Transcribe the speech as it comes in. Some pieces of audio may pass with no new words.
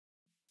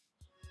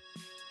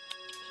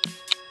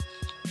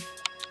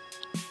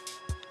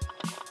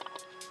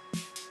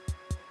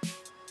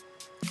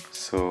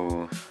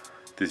So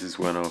this is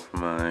one of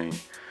my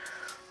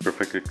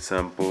perfect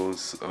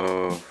examples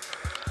of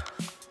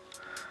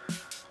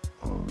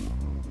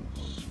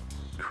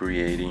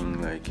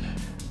creating like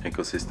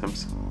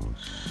ecosystems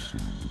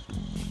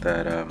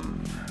that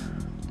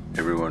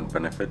everyone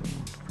benefit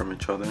from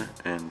each other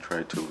and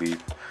try to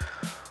live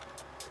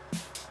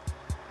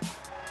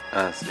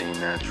as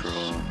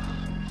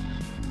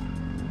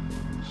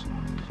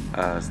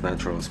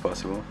natural as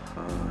possible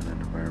in an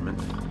environment.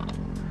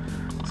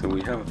 So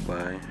we have a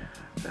fly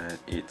that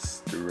eats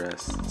the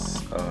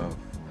rests of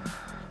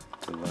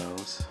the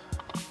louse,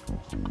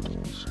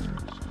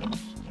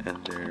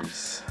 and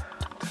there's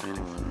a tiny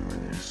one over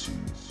there,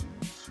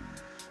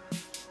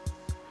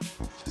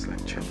 just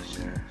like chilling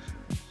there.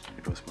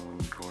 It was moving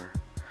before.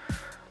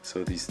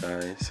 So these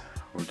guys,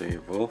 or they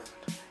evolved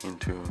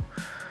into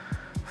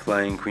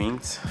flying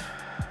queens,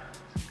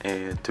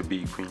 to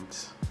be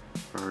queens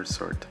or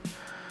sort.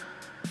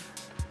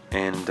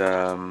 And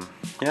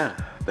yeah,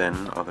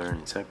 then other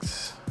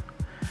insects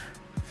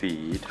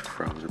feed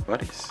from the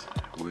bodies,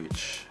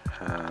 which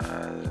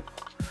have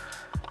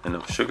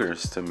enough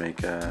sugars to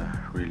make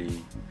a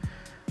really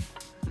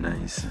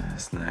nice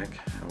snack,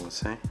 I would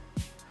say.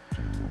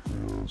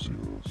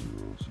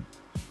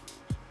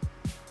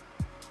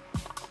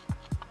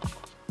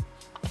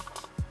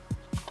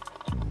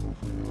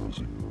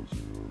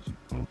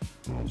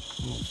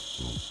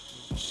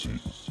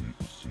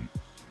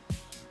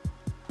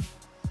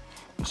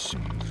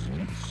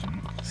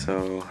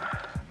 So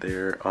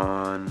they're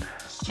on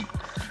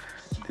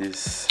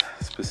this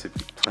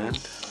specific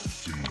plant,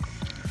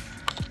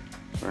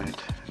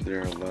 right?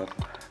 There are a lot,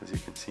 as you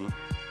can see,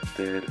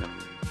 dead and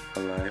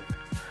alive.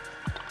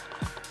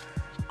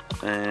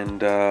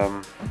 And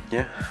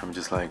yeah, I'm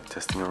just like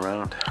testing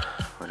around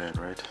with it,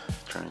 right?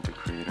 Trying to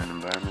create an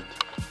environment.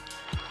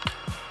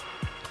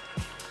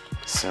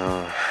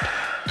 So,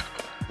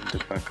 in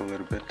the back a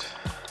little bit,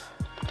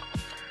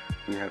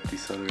 we have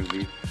this other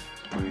leaf,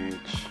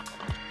 which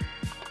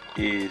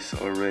is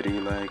already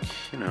like,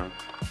 you know,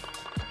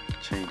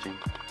 changing.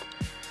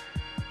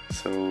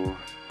 So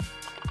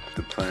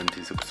the plant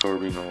is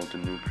absorbing all the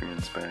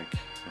nutrients back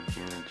and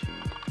the energy.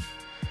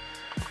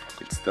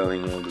 It's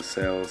telling all the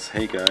cells,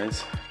 hey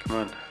guys, come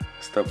on,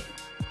 stop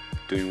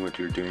doing what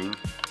you're doing.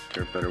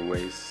 There are better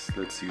ways.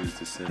 Let's use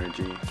this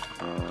energy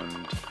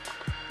on,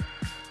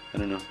 I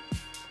don't know,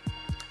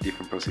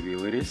 different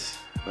possibilities.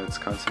 Let's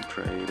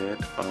concentrate it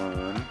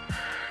on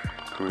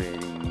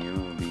creating new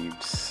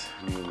leaves,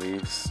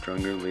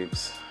 stronger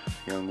leaves,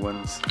 young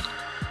ones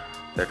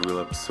that will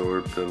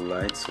absorb the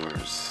light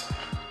source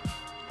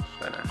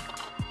better.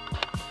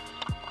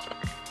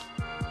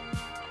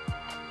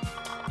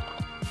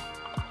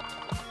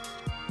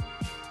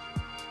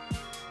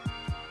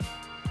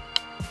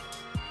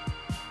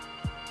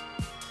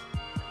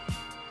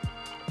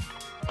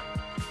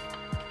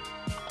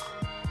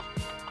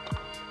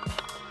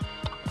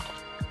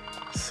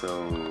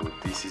 So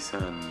this is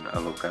an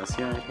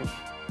alocasia, I think.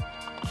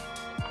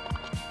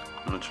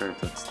 I'm not sure if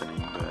that's the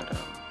name, but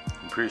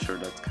I'm pretty sure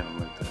that's kind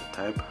of like the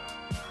type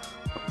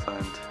of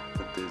plant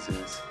that this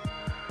is.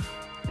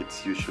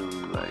 It's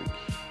usually like,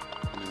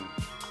 you know,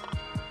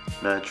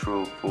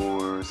 natural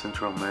for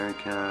Central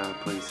America,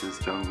 places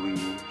jungly,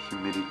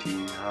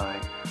 humidity high,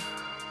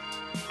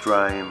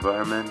 dry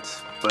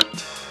environment, but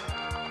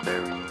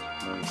very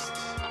moist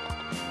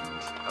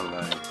and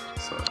alive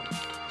soil.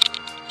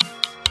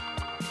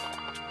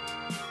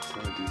 So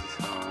this is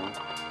how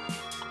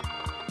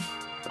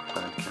the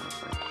plant kind of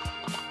like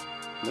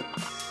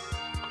looks.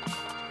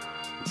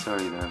 I'm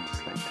sorry that I'm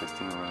just like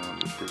testing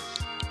around with this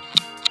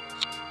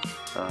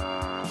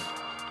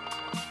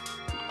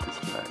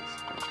device.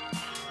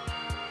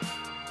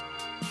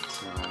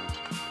 So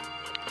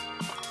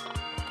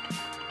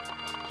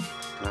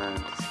the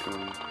plant is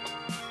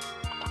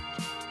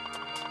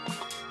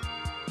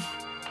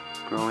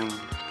growing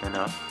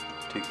enough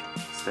to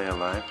stay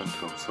alive and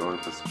to absorb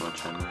as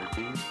much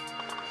energy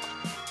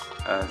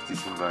as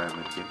this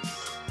environment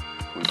gives,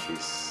 which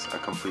is a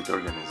complete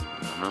organism.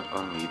 Not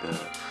only the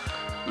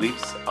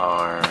leaves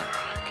are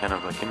kind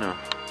of like, you know,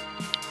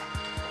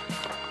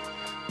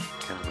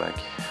 kind of like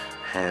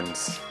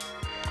hands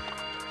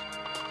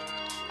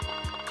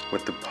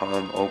with the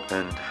palm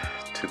open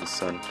to the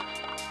sun,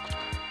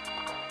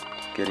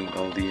 getting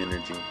all the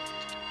energy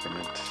from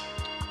it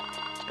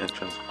and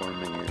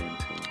transforming it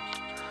into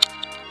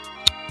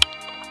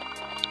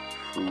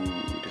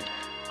food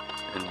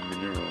and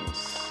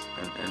minerals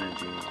and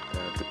energy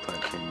that the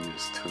plant can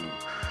use to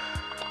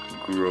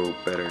grow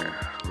better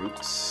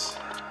roots,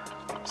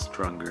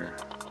 stronger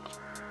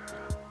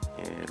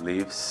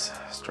leaves,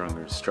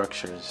 stronger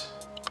structures,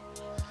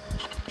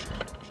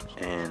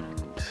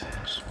 and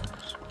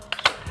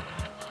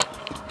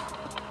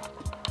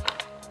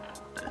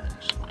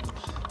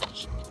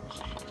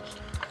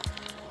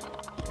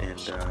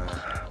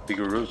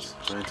bigger roots,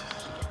 right?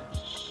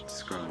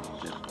 It's growing in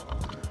general.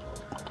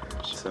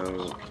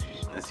 So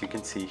as you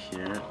can see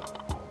here,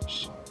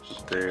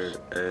 there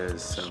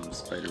is some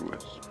spider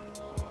web.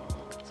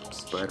 Some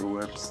spider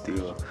web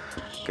still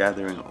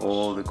gathering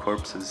all the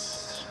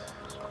corpses,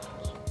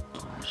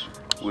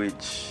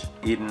 which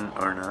eaten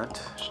or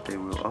not, they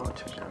will, oh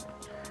check it out,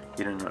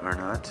 eaten or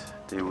not,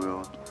 they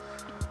will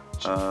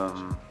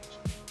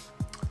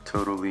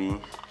totally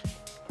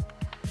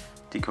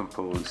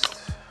decomposed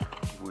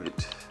with,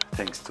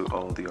 thanks to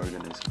all the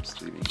organisms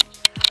living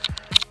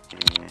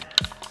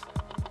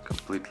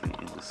completely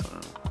in the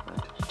soil,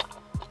 right?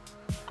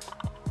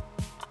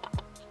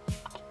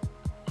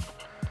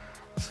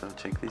 So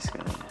check this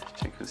guy,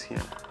 check who's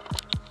here.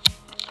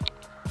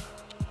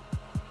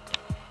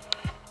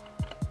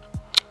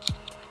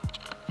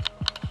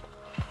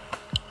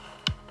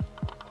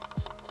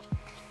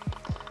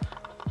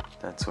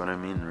 That's what I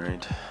mean,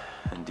 right?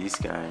 And this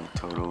guy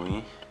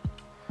totally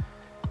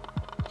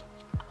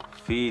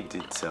feeds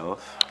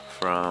itself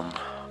from,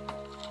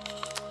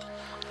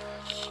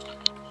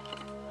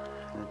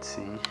 let's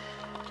see,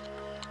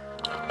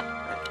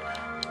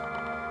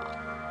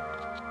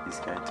 this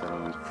guy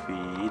totally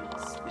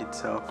feeds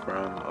itself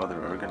from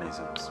other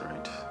organisms,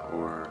 right?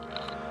 Or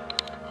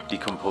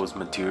decomposed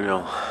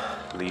material,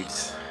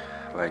 leaves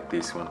like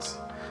these ones,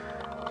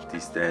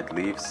 these dead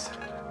leaves,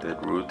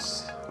 dead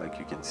roots. Like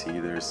you can see,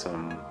 there's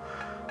some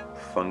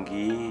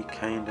fungi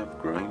kind of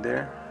growing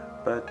there,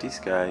 but this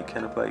guy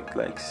kind of like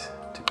likes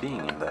to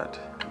being in that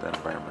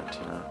environment,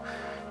 you know,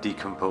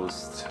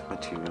 decomposed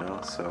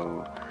material,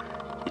 so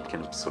it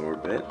can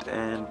absorb it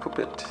and poop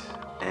it,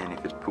 and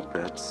if it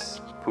poops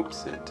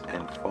it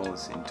and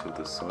falls into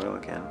the soil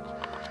again,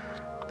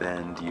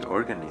 then the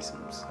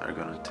organisms are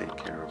gonna take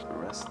care of the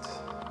rest.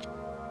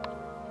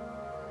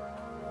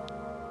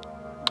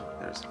 Oh,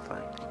 there's a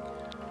flying thing.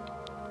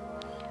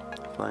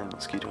 Flying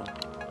mosquito.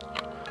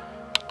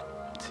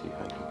 Let's see if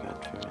I can get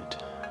through it.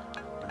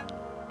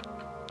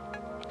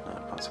 No,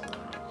 not possible.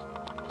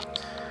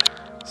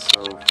 So,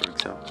 for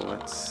example,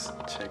 let's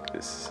check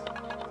this.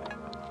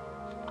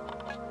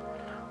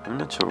 I'm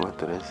not sure what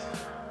that is.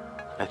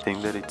 I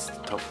think that it's the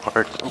top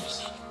part.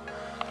 Oops.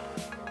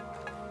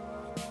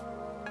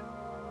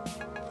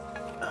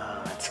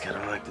 It's kind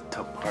of like the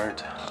top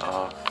part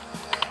of,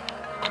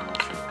 I'm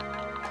not sure,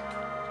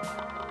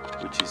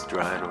 which is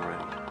dried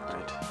already,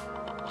 right?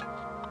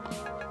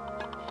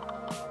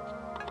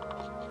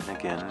 And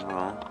again,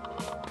 well,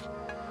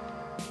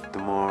 the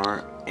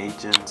more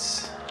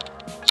agents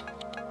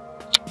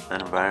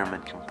an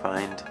environment can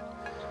find,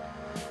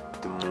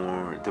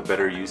 the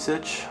better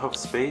usage of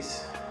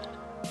space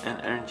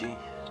and energy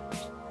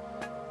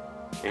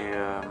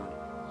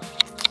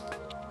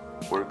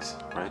works,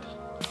 right?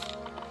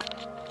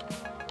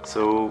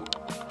 So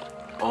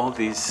all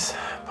this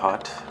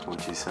pot,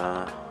 which is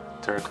a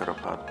terracotta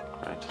pot,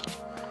 right,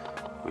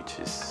 which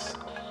is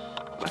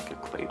like a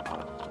clay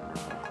pot,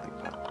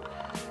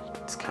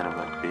 it's kind of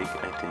like big.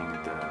 I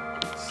think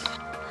that it's,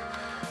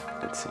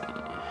 let's see,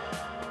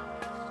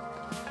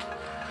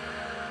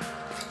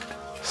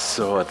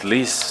 so at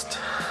least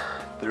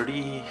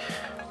 30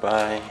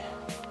 by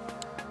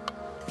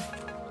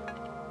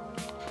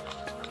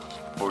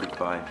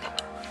 45,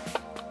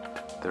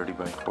 30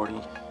 by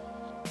 40,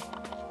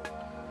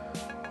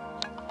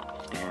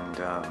 and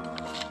I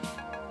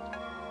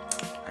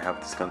have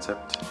this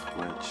concept,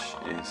 which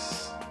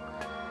is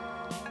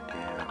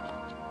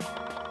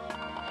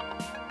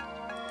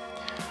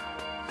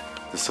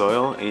the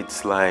soil.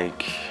 It's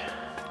like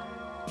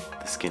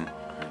the skin,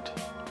 right?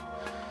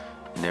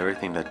 And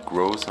everything that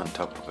grows on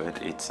top of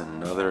it, it's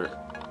another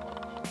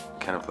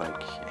kind of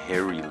like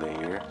hairy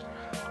layer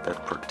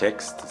that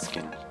protects the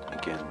skin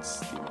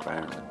against the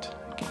environment,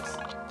 against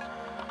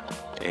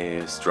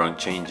strong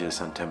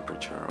changes on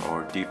temperature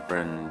or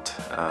different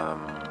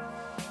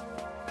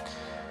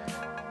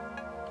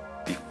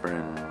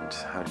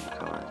how do you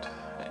call it,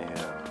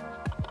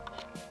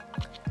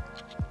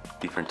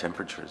 different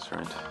temperatures,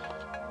 right?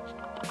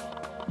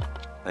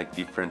 Like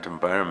different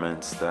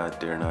environments that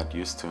they're not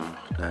used to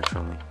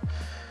naturally.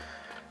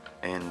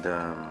 And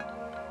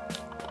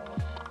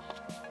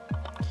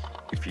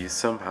if you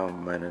somehow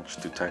manage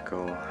to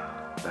tackle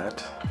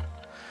that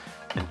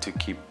and to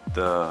keep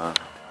the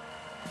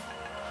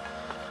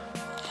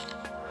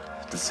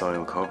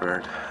soil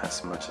covered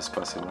as much as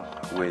possible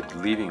with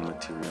living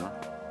material,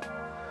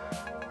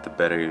 the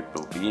better it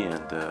will be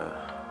and the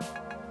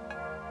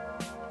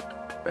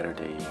better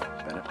they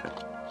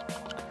benefit.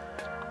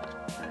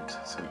 Right,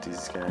 so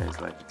this guy is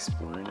like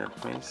exploring that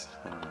place,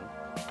 I don't know.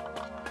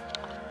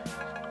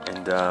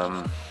 And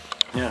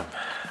yeah,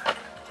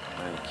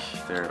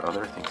 like there are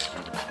other things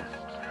around here.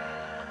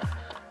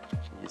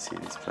 You see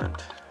this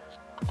plant?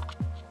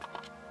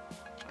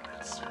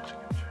 Let's try to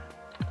capture it.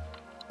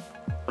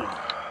 Oh, I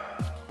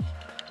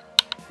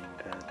think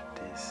that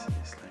this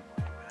is like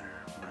way better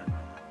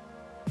manually.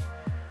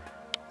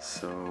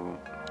 So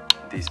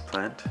this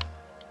plant,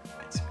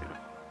 it's beautiful.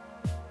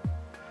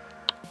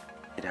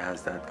 It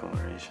has that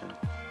coloration.